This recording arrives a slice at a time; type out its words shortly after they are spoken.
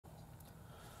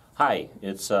Hi,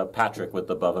 it's Patrick with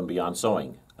Above and Beyond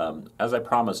Sewing. As I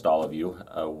promised all of you,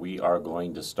 we are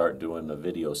going to start doing a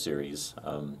video series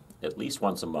at least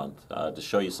once a month to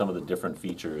show you some of the different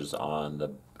features on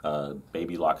the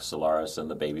Baby Lock Solaris and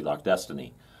the Baby Lock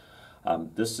Destiny.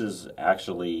 This is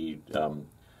actually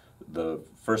the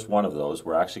first one of those.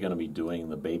 We're actually going to be doing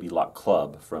the Baby Lock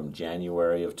Club from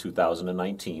January of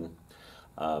 2019.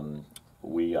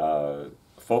 We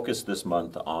focused this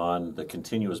month on the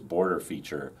continuous border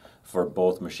feature for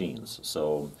both machines.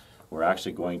 So we're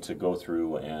actually going to go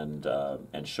through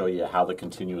and show you how the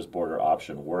continuous border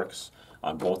option works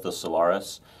on both the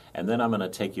Solaris, and then I'm going to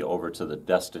take you over to the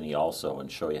Destiny also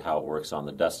and show you how it works on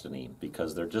the Destiny,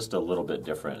 because they're just a little bit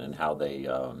different in how they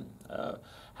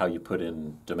how you put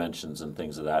in dimensions and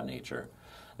things of that nature.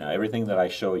 Now, everything that I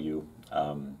show you,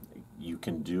 you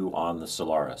can do on the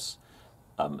Solaris.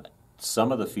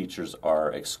 Some of the features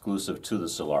are exclusive to the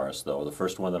Solaris, though. The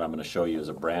first one that I'm going to show you is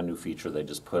a brand new feature they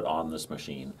just put on this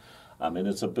machine. And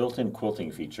it's a built-in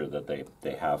quilting feature that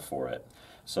they have for it.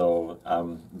 So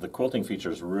the quilting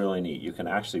feature is really neat. You can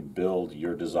actually build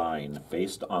your design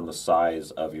based on the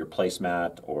size of your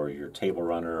placemat or your table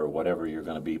runner or whatever you're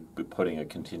going to be putting a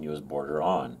continuous border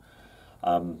on.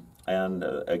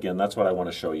 Again, that's what I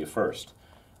want to show you first.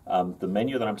 The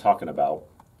menu that I'm talking about,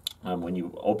 when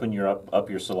you open up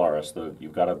your Solaris,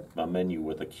 you've got a menu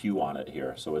with a Q on it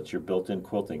here. So it's your built-in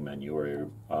quilting menu or your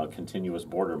continuous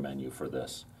border menu for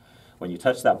this. When you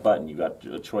touch that button, you've got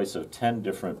a choice of 10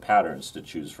 different patterns to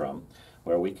choose from,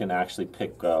 where we can actually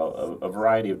pick a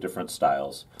variety of different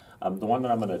styles. The one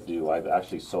that I'm going to do, I've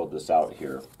actually sewed this out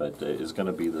here, but is going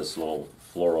to be this little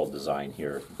floral design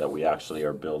here that we actually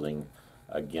are building,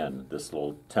 again, this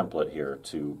little template here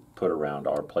to put around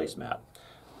our placemat.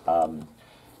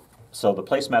 So the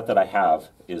placemat that I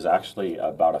have is actually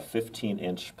about a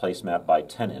 15-inch placemat by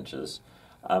 10 inches.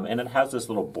 And it has this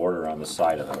little border on the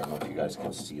side of it. I don't know if you guys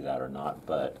can see that or not,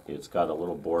 but it's got a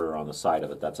little border on the side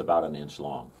of it that's about an inch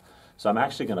long. So I'm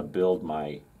actually going to build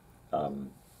my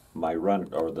run,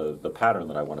 or the pattern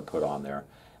that I want to put on there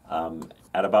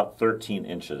at about 13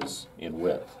 inches in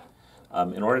width.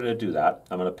 In order to do that,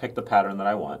 I'm going to pick the pattern that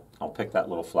I want. I'll pick that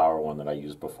little flower one that I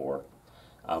used before.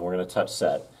 We're going to touch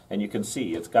set, and you can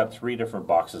see it's got 3 different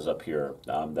boxes up here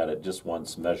that it just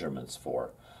wants measurements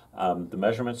for. The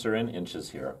measurements are in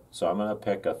inches here, so I'm going to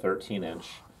pick a 13-inch,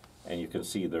 and you can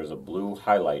see there's a blue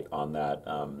highlight on that.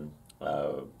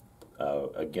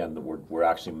 Again, we're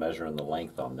actually measuring the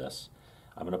length on this.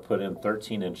 I'm going to put in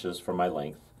 13 inches for my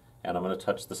length, and I'm going to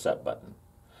touch the set button.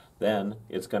 Then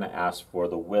it's going to ask for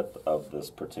the width of this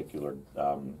particular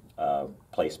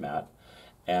placemat.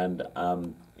 And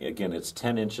again, it's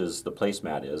 10 inches the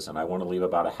placemat is, and I want to leave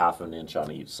about a half an inch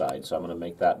on each side, so I'm going to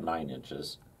make that 9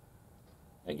 inches.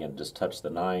 Again, just touch the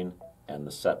 9 and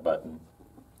the set button.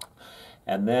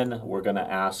 And then we're going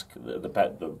to ask,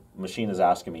 the machine is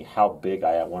asking me how big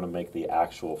I want to make the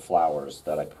actual flowers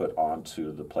that I put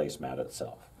onto the placemat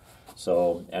itself.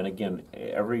 So, and again,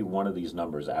 every one of these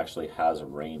numbers actually has a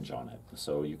range on it.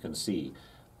 So you can see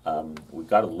we've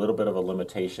got a little bit of a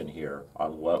limitation here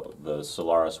on what the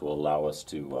Solaris will allow us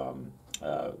to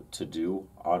do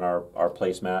on our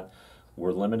placemat.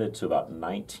 We're limited to about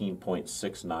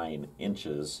 19.69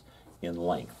 inches in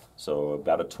length, so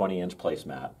about a 20-inch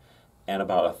placemat, and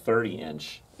about a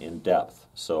 30-inch in depth.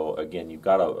 So again, you've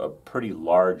got a pretty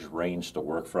large range to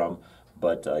work from,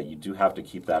 but you do have to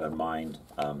keep that in mind.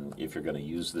 If you're going to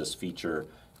use this feature,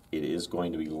 it is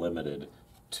going to be limited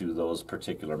to those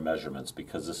particular measurements,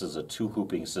 because this is a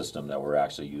 2-hooping system that we're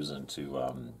actually using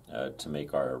to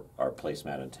make our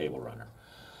placemat and table runner.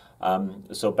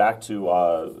 So back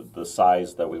to the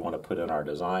size that we want to put in our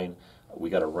design. We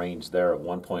got a range there of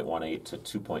 1.18 to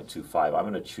 2.25. I'm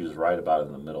going to choose right about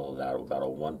in the middle of that, about a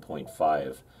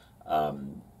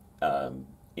 1.5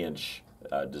 inch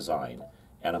design,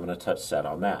 and I'm going to touch set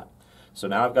on that. So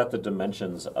now I've got the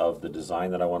dimensions of the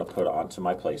design that I want to put onto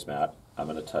my placemat. I'm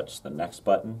going to touch the next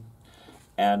button,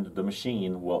 and the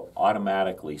machine will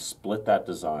automatically split that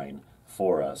design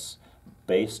for us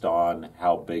based on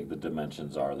how big the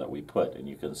dimensions are that we put. And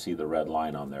you can see the red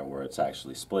line on there where it's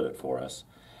actually split it for us.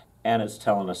 And it's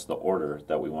telling us the order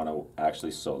that we want to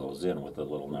actually sew those in, with the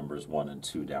little numbers 1 and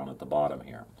 2 down at the bottom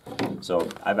here. So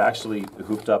I've actually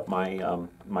hooped up my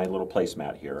little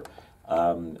placemat here.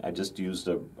 I just used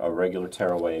a regular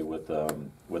tearaway with a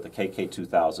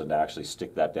KK2000 to actually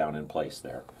stick that down in place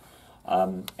there.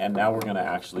 And now we're going to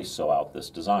actually sew out this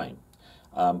design.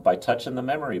 By touching the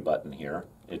memory button here,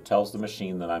 it tells the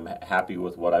machine that I'm happy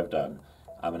with what I've done.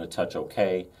 I'm going to touch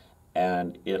OK,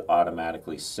 and it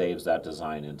automatically saves that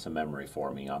design into memory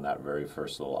for me on that very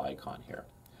first little icon here.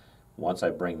 Once I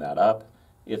bring that up,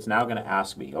 it's now going to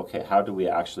ask me, okay, how do we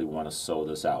actually want to sew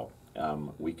this out?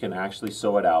 We can actually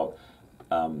sew it out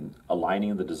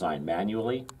aligning the design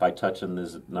manually by touching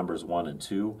these numbers 1 and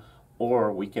 2,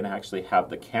 or we can actually have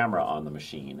the camera on the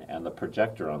machine and the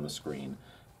projector on the screen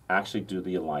actually do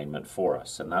the alignment for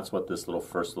us. And that's what this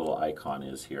first little icon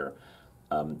is here.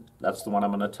 That's the one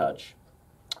I'm going to touch,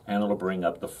 and it'll bring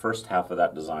up the first half of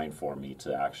that design for me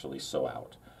to actually sew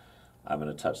out. I'm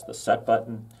going to touch the set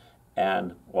button,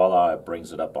 and voila, it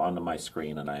brings it up onto my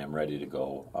screen, and I am ready to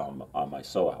go on my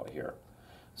sew out here.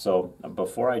 So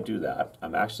before I do that,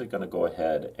 I'm actually going to go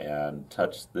ahead and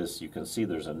touch this. You can see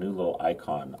there's a new little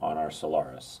icon on our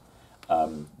Solaris.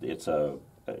 It's a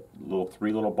little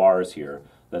 3 little bars here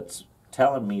that's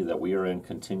telling me that we are in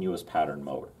continuous pattern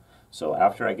mode. So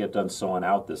after I get done sewing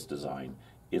out this design,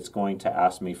 it's going to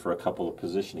ask me for a couple of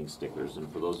positioning stickers.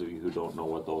 And for those of you who don't know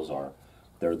what those are,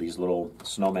 they're these little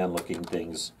snowman looking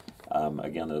things.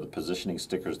 Again, they're the positioning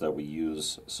stickers that we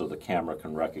use so the camera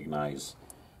can recognize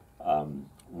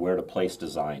where to place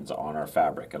designs on our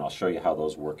fabric, and I'll show you how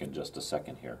those work in just a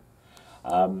second here.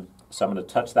 So I'm going to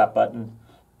touch that button,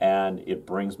 and it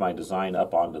brings my design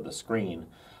up onto the screen.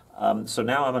 So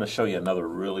now I'm going to show you another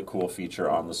really cool feature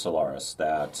on the Solaris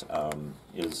that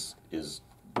is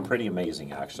pretty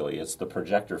amazing, actually. It's the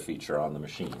projector feature on the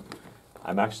machine.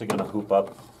 I'm actually going to hoop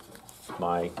up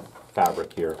my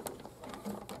fabric here,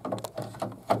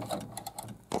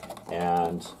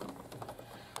 and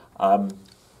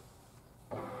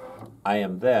I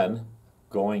am then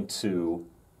going to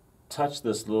touch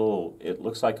this little, it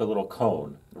looks like a little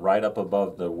cone right up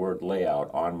above the word layout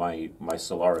on my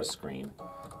Solaris screen,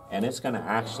 and it's going to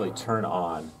actually turn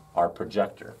on our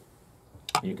projector.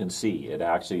 You can see it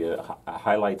actually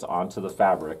highlights onto the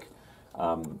fabric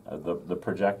the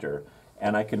projector,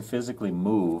 and I can physically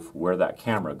move where that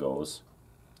camera goes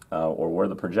or where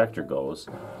the projector goes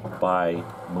by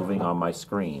moving on my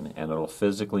screen, and it'll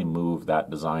physically move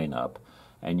that design up.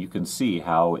 And you can see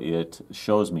how it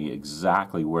shows me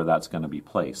exactly where that's going to be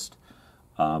placed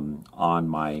on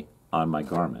my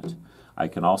garment. I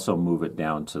can also move it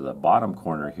down to the bottom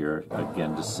corner here,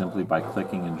 again, just simply by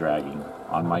clicking and dragging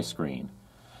on my screen.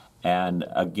 And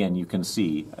again, you can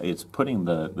see it's putting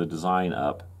the design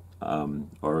up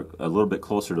or a little bit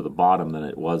closer to the bottom than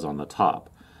it was on the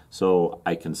top. So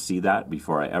I can see that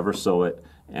before I ever sew it,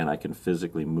 and I can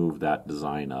physically move that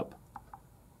design up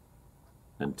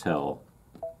until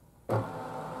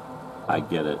I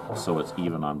get it so it's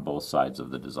even on both sides of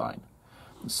the design.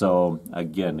 So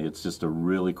again, it's just a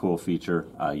really cool feature.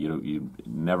 You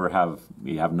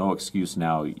have no excuse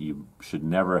now. You should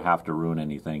never have to ruin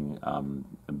anything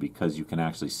because you can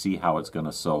actually see how it's going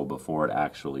to sew before it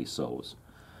actually sews.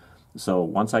 So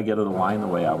once I get it aligned the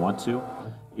way I want to,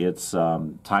 it's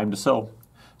time to sew.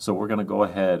 So we're going to go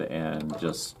ahead and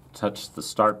just touch the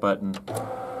start button,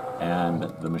 and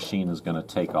the machine is going to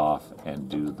take off and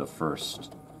do the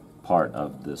first part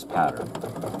of this pattern.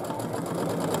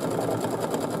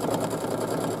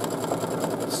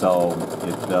 So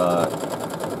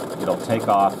it'll take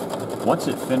off. Once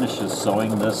it finishes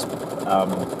sewing this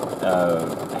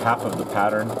half of the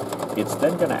pattern, it's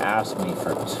then going to ask me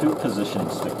for 2 positioning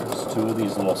stickers, 2 of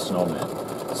these little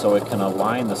snowmen, so it can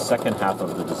align the second half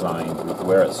of the design with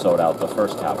where it sewed out the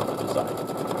first half of the design.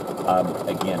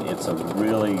 Again, it's a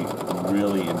really,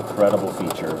 really incredible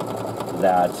feature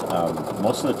that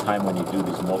most of the time when you do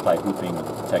these multi-hooping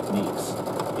techniques,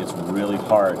 it's really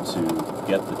hard to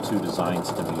get the 2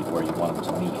 designs to meet where you want them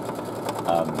to meet.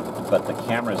 But the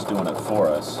camera is doing it for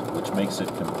us, which makes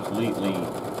it completely,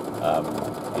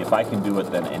 if I can do it,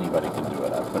 then anybody can do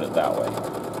it. I put it that way.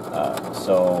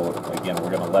 So again,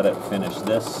 we're going to let it finish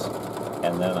this,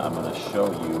 and then I'm going to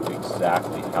show you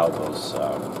exactly how those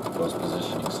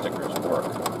positioning stickers work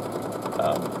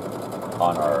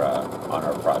on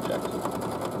our project.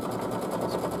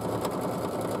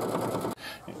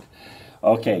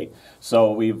 Okay,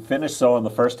 so we've finished sewing the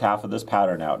first half of this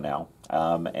pattern out now,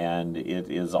 and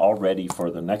it is all ready for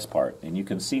the next part. And you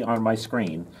can see on my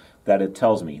screen that it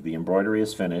tells me the embroidery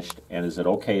is finished, and is it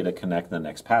okay to connect the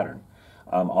next pattern.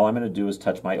 All I'm going to do is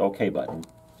touch my OK button,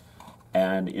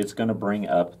 and it's going to bring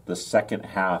up the second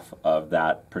half of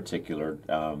that particular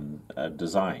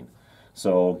design.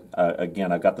 So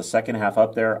again, I've got the second half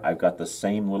up there. I've got the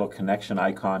same little connection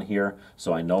icon here,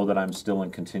 so I know that I'm still in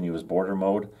continuous border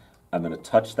mode. I'm going to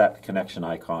touch that connection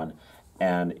icon,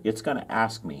 and it's going to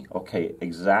ask me, okay,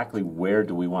 exactly where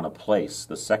do we want to place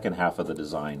the second half of the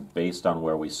design based on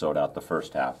where we sewed out the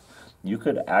first half. You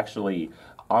could actually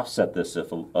offset this a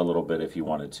little bit if you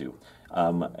wanted to.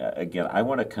 Again, I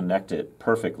want to connect it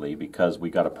perfectly because we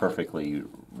got a perfectly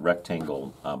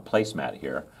rectangle placemat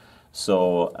here.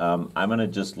 So I'm going to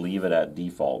just leave it at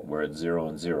default where it's 0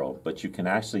 and 0, but you can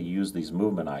actually use these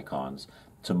movement icons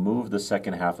to move the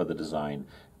second half of the design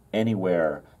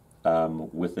anywhere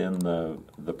within the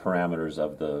parameters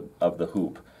of the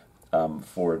hoop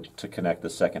to connect the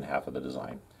second half of the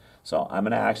design. So I'm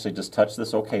going to actually just touch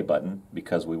this OK button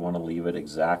because we want to leave it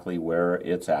exactly where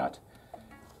it's at,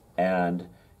 and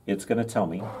it's going to tell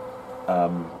me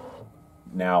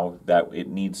now that it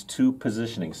needs 2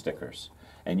 positioning stickers.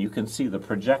 And you can see the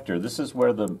projector. This is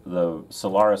where the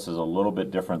Solaris is a little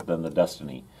bit different than the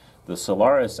Destiny. The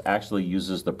Solaris actually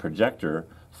uses the projector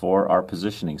for our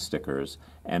positioning stickers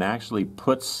and actually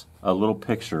puts a little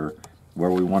picture where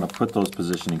we want to put those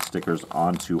positioning stickers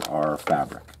onto our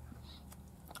fabric.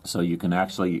 So you can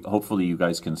actually, hopefully you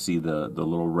guys can see the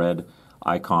little red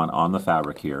icon on the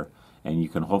fabric here, and you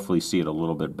can hopefully see it a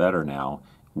little bit better now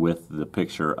with the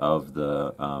picture of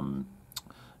the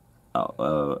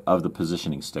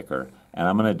positioning sticker. And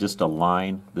I'm going to just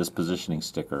align this positioning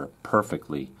sticker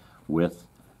perfectly with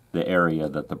the area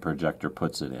that the projector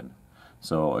puts it in.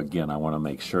 So again, I want to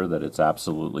make sure that it's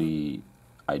absolutely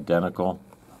identical.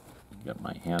 Get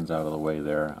my hands out of the way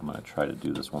there. I'm going to try to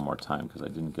do this one more time because I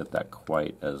didn't get that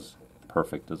quite as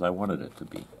perfect as I wanted it to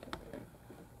be.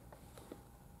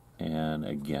 And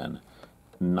again,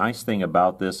 nice thing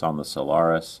about this on the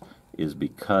Solaris is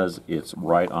because it's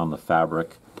right on the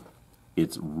fabric,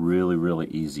 it's really, really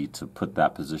easy to put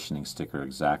that positioning sticker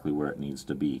exactly where it needs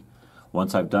to be.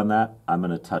 Once I've done that, I'm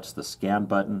going to touch the scan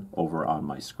button over on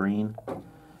my screen,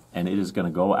 and it is going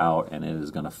to go out and it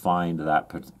is going to find that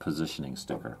positioning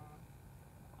sticker.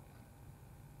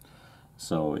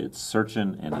 So it's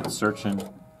searching and it's searching,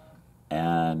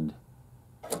 and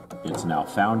it's now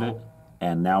found it,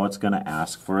 and now it's going to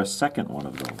ask for a second one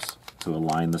of those to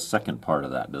align the second part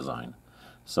of that design.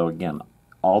 So again,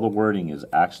 all the wording is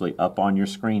actually up on your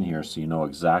screen here, so you know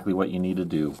exactly what you need to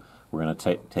do. We're going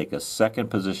to take a second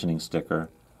positioning sticker,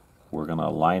 we're going to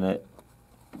align it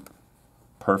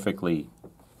perfectly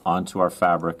onto our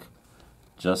fabric,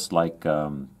 just like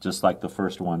the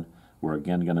first one. We're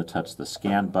again going to touch the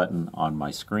scan button on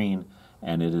my screen,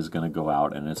 and it is going to go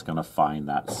out and it's going to find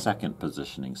that second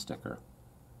positioning sticker.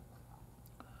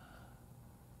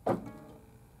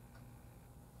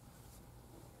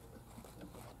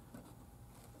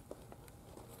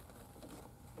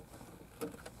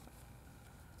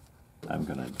 I'm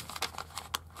going to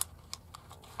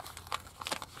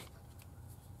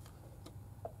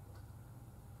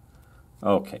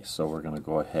Okay, so we're going to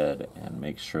go ahead and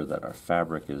make sure that our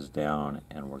fabric is down,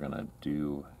 and we're going to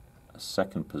do a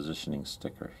second positioning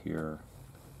sticker here.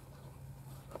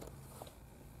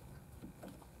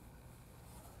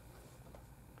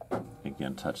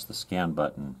 Again, touch the scan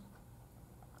button.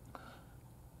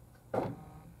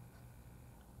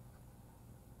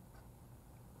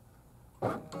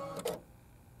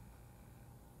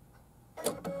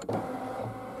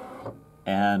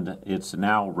 And it's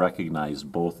now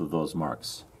recognized both of those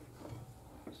marks.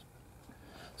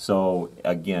 So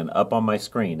again, up on my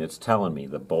screen, it's telling me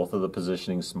that both of the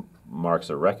positioning marks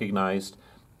are recognized.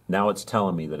 Now it's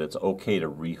telling me that it's okay to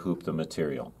rehoop the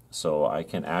material. So I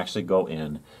can actually go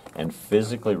in and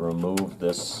physically remove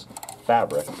this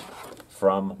fabric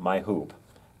from my hoop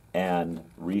and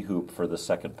rehoop for the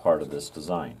second part of this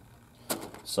design.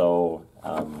 So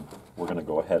we're going to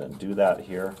go ahead and do that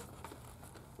here.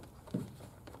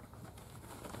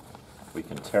 We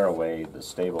can tear away the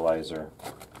stabilizer.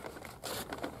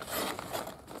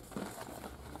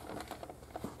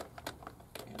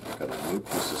 And I've got a new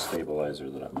piece of stabilizer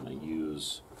that I'm going to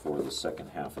use for the second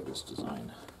half of this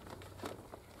design.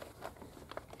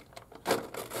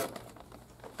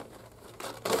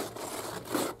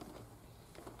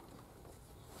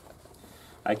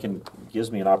 Gives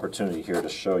me an opportunity here to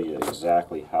show you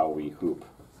exactly how we hoop.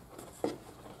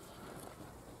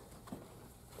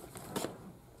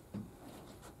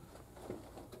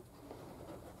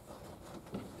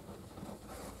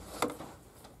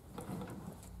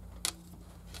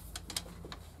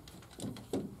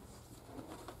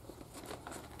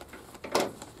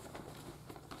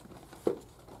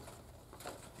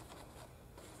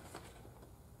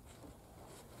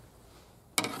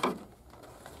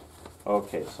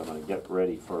 Okay, so I'm going to get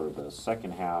ready for the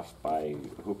second half by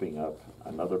hooping up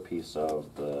another piece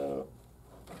of the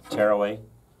tearaway,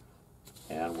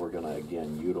 and we're going to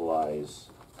again utilize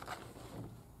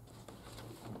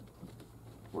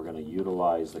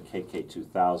the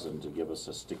KK2000 to give us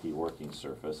a sticky working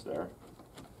surface there.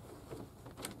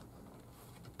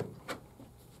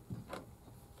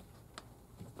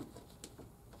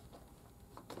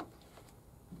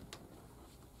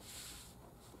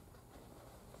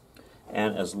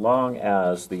 And as long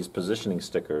as these positioning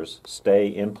stickers stay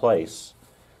in place,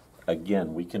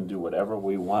 again, we can do whatever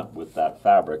we want with that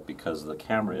fabric because the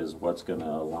camera is what's going to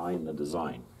align the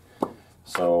design.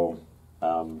 So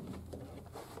I'm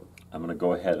going to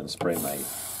go ahead and spray my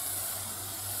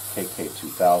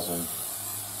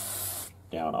KK2000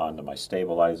 down onto my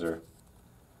stabilizer.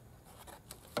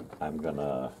 I'm going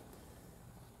to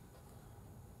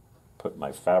put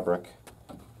my fabric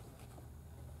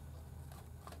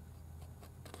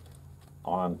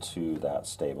onto that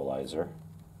stabilizer.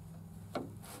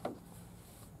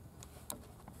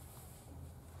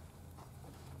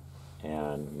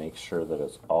 And make sure that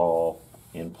it's all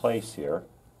in place here.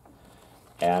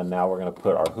 And now we're going to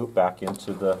put our hoop back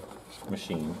into the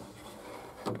machine.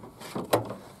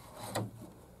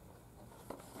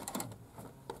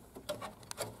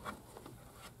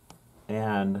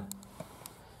 And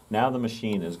now the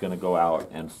machine is going to go out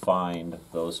and find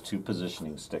those two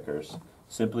positioning stickers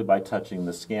simply by touching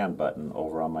the scan button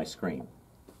over on my screen.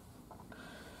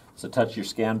 So touch your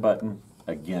scan button.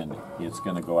 Again, it's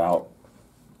going to go out.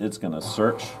 It's going to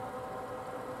search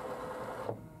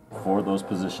for those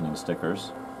positioning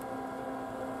stickers.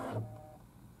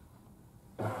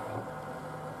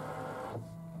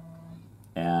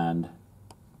 And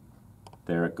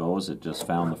there it goes. It just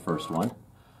found the first one.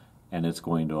 And it's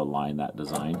going to align that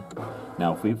design.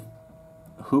 Now, if we've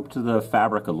hooped the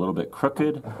fabric a little bit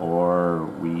crooked, or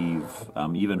we've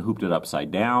even hooped it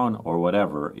upside down, or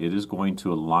whatever, it is going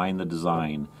to align the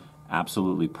design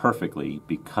absolutely perfectly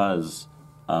because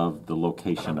of the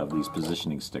location of these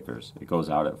positioning stickers. It goes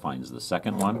out, it finds the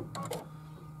second one,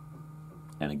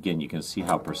 and again, you can see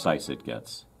how precise it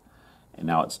gets. And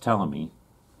now it's telling me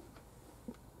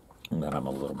that I'm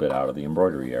a little bit out of the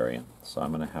embroidery area, so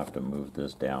I'm going to have to move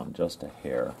this down just a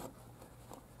hair.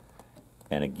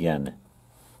 And again,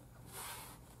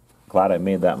 glad I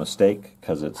made that mistake,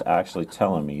 because it's actually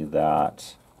telling me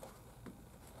that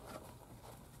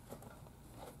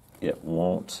it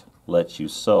won't let you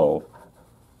sew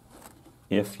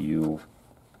if you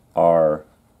are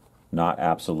not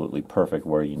absolutely perfect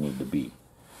where you need to be.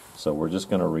 So we're just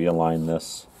going to realign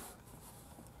this.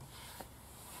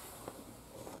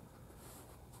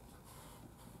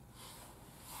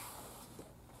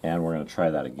 And we're going to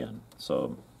try that again.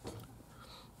 So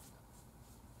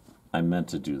I meant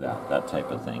to do that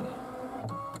type of thing.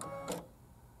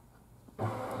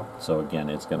 So again,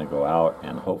 it's going to go out,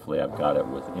 and hopefully I've got it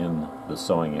within the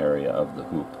sewing area of the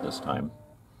hoop this time.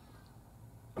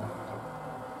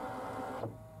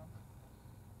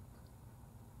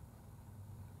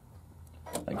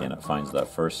 Again, it finds that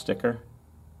first sticker.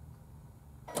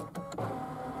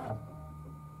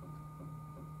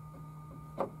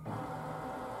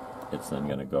 It's then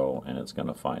going to go and it's going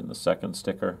to find the second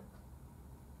sticker.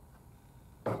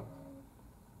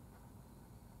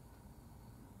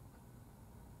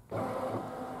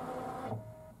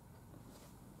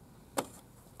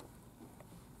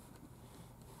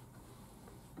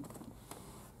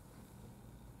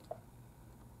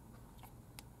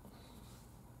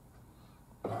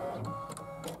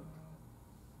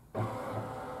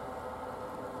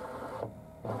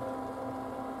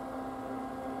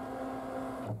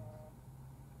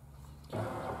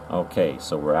 Okay,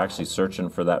 so we're actually searching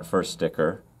for that first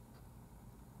sticker.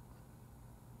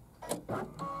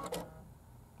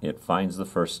 It finds the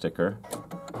first sticker.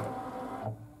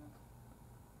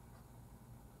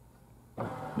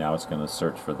 Now it's going to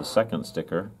search for the second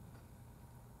sticker.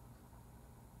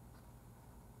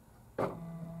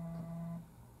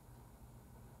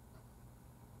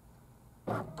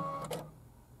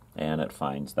 And it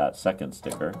finds that second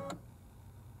sticker.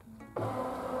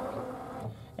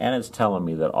 And it's telling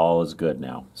me that all is good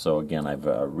now. So again, I've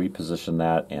repositioned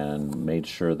that and made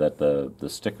sure that the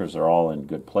stickers are all in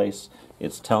good place.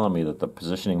 It's telling me that the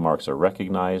positioning marks are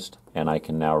recognized, and I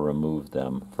can now remove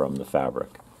them from the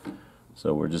fabric.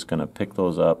 So we're just going to pick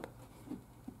those up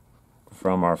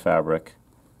from our fabric,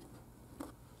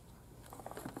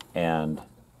 and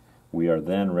we are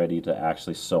then ready to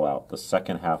actually sew out the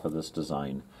second half of this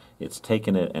design. It's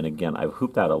taken it, and again, I've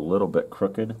hooped that a little bit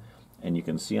crooked, and you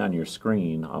can see on your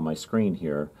screen, on my screen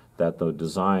here, that the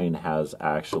design has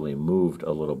actually moved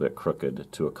a little bit crooked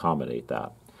to accommodate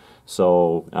that.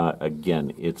 So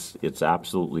again, it's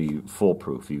absolutely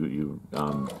foolproof.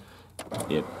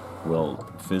 It will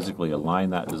physically align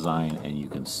that design, and you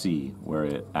can see where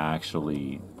it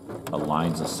actually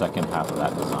aligns the second half of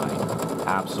that design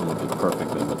absolutely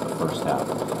perfectly with the first half.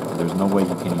 There's no way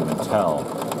you can even tell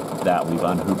that we've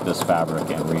unhooped this fabric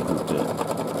and rehooped it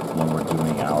when we're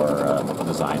doing our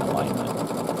design alignment.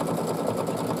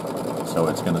 So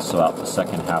it's going to sew out the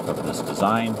second half of this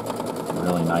design,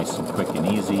 really nice and quick and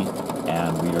easy,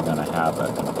 and we are going to have a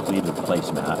completed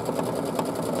placemat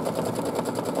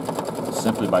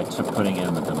simply by putting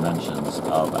in the dimensions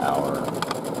of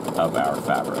our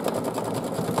fabric.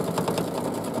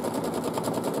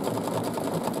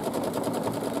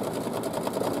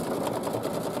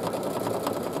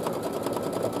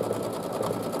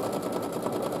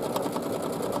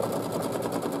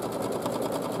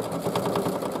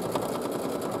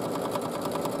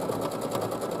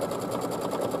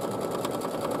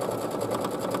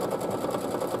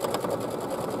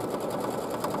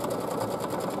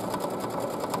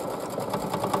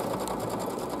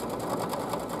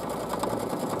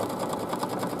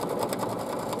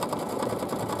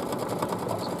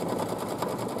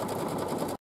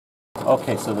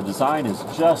 Okay, so the design is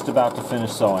just about to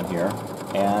finish sewing here,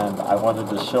 and I wanted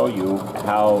to show you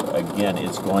how, again,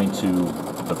 it's going to,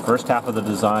 the first half of the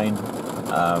design,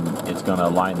 it's going to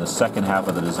align the second half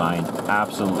of the design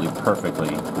absolutely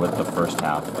perfectly with the first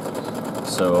half.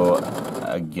 So,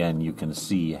 again, you can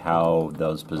see how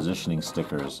those positioning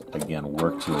stickers, again,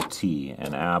 work to a T,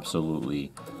 and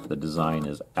absolutely, the design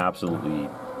is absolutely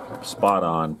spot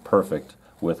on, perfect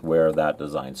with where that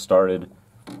design started,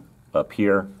 up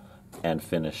here, and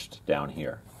finished down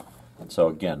here. So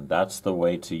again, that's the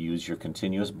way to use your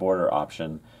continuous border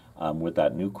option with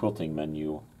that new quilting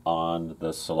menu on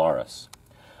the Solaris.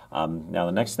 Now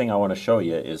the next thing I want to show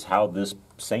you is how this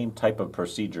same type of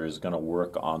procedure is going to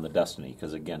work on the Destiny,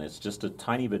 because again, it's just a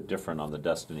tiny bit different on the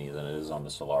Destiny than it is on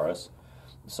the Solaris.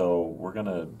 So we're going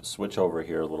to switch over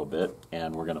here a little bit,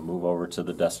 and we're going to move over to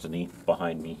the Destiny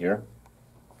behind me here.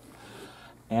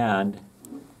 And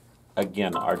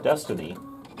again, our Destiny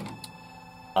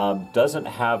doesn't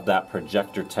have that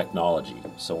projector technology.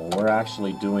 So when we're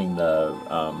actually doing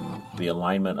the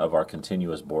alignment of our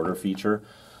continuous border feature,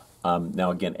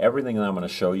 now again, everything that I'm going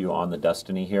to show you on the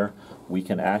Destiny here, we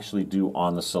can actually do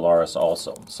on the Solaris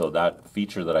also. So that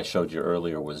feature that I showed you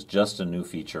earlier was just a new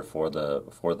feature for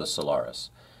the Solaris.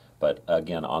 But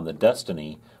again, on the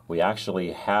Destiny, we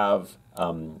actually have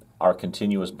our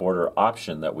continuous border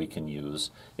option that we can use.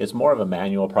 It's more of a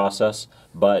manual process,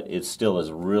 but it still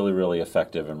is really, really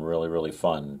effective and really, really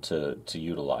fun to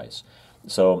utilize.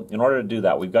 So in order to do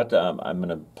that, we've got to, I'm going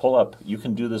to pull up, you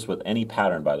can do this with any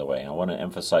pattern, by the way. I want to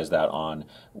emphasize that on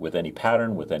with any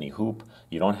pattern, with any hoop.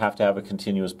 You don't have to have a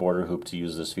continuous border hoop to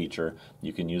use this feature.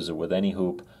 You can use it with any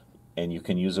hoop, and you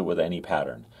can use it with any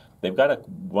pattern. They've got a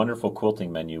wonderful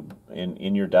quilting menu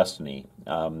in your Destiny,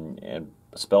 and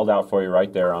spelled out for you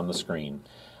right there on the screen,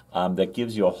 that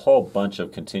gives you a whole bunch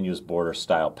of continuous border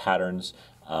style patterns.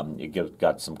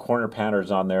 Got some corner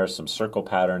patterns on there, some circle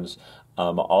patterns.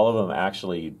 All of them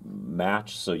actually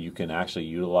match, so you can actually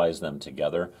utilize them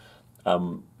together.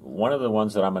 One of the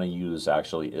ones that I'm going to use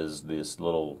actually is this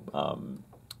little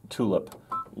tulip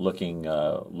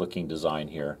looking design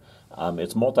here.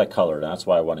 It's multicolored, and that's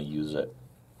why I want to use it.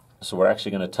 So we're actually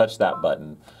going to touch that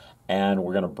button, and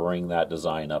we're going to bring that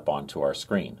design up onto our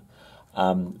screen.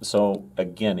 So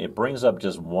again, it brings up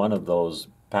just one of those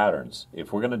patterns.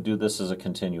 If we're going to do this as a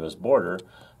continuous border,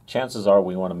 chances are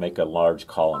we want to make a large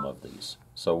column of these.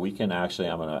 So we can actually,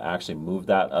 I'm going to actually move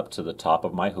that up to the top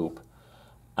of my hoop.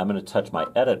 I'm going to touch my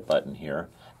edit button here,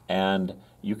 and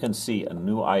you can see a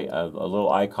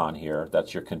little icon here.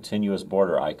 That's your continuous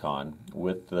border icon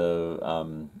with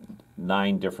the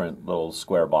 9 different little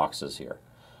square boxes here.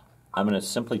 I'm going to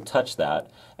simply touch that,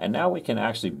 and now we can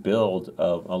actually build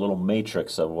a little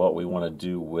matrix of what we want to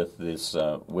do with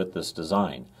this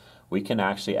design. We can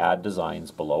actually add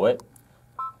designs below it,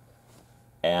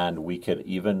 and we could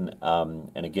even,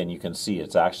 and again, you can see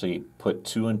it's actually put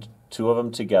two of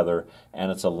them together,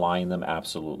 and it's aligned them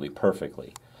absolutely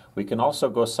perfectly. We can also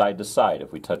go side to side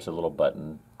if we touch a little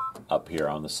button up here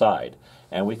on the side,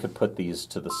 and we could put these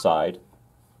to the side.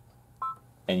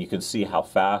 And you can see how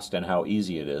fast and how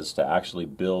easy it is to actually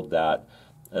build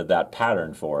that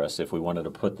pattern for us if we wanted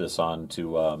to put this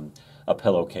onto a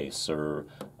pillowcase or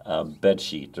bed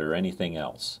sheet or anything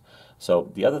else.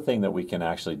 So the other thing that we can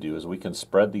actually do is we can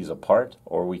spread these apart,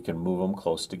 or we can move them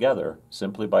close together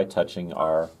simply by touching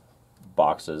our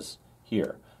boxes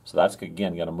here. So that's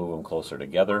again going to move them closer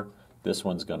together. This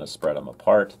one's going to spread them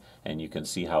apart, and you can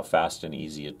see how fast and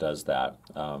easy it does that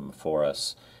for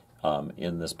us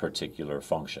in this particular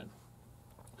function.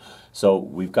 So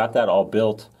we've got that all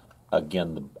built.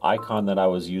 Again, the icon that I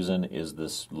was using is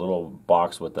this little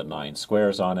box with the 9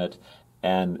 squares on it,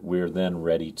 and we're then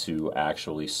ready to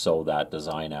actually sew that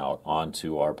design out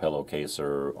onto our pillowcase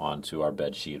or onto our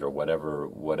bed sheet or whatever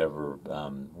we're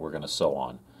going to sew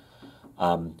on.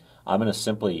 I'm going to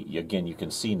simply, again, you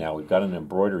can see now we've got an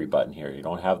embroidery button here. You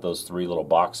don't have those 3 little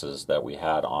boxes that we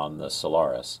had on the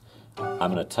Solaris.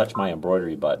 I'm going to touch my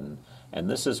embroidery button, and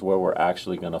this is where we're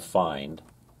actually going to find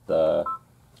the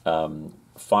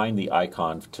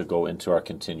icon to go into our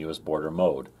continuous border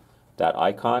mode. That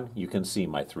icon, you can see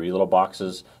my 3 little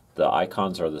boxes. The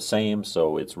icons are the same,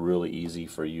 so it's really easy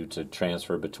for you to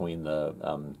transfer between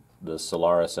the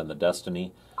Solaris and the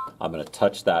Destiny. I'm going to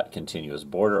touch that continuous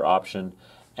border option,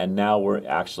 and now we're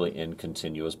actually in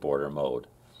continuous border mode.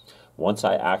 Once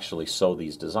I actually sew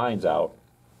these designs out,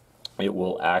 it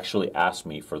will actually ask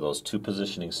me for those 2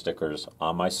 positioning stickers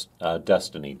on my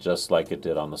Destiny, just like it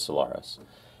did on the Solaris.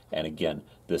 And again,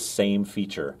 the same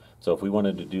feature. So if we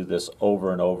wanted to do this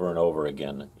over and over and over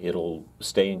again, it'll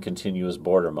stay in continuous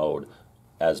border mode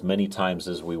as many times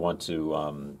as we want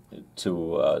to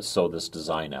sew this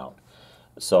design out.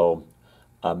 So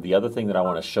the other thing that I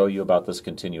want to show you about this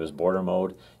continuous border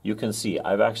mode, you can see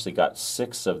I've actually got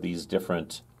 6 of these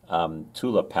different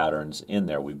tulip patterns in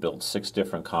there. We built 6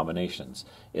 different combinations.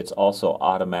 It's also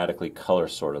automatically color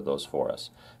sorted those for us.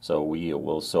 So we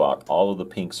will sew out all of the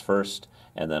pinks first,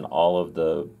 and then all of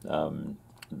the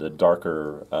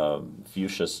darker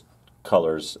fuchsia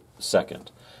colors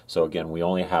second. So again, we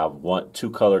only have 2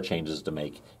 color changes to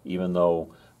make, even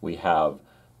though we have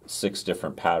 6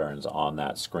 different patterns on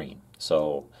that screen.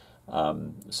 So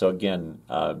again,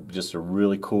 just a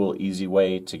really cool, easy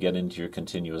way to get into your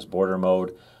continuous border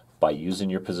mode by using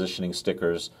your positioning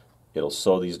stickers. It'll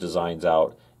sew these designs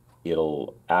out.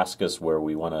 It'll ask us where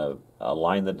we want to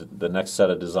align the next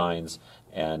set of designs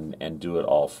and do it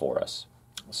all for us.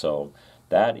 So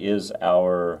that is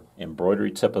our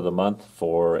embroidery tip of the month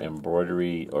for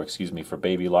for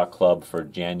Baby Lock Club for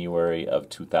January of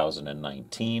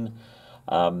 2019.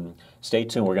 Stay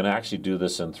tuned. We're going to actually do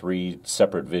this in 3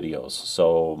 separate videos.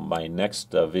 So my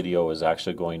next video is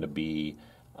actually going to be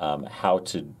how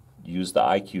to use the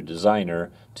IQ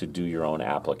Designer to do your own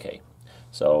applique.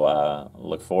 So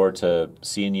look forward to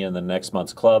seeing you in the next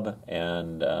month's club,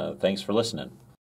 and thanks for listening.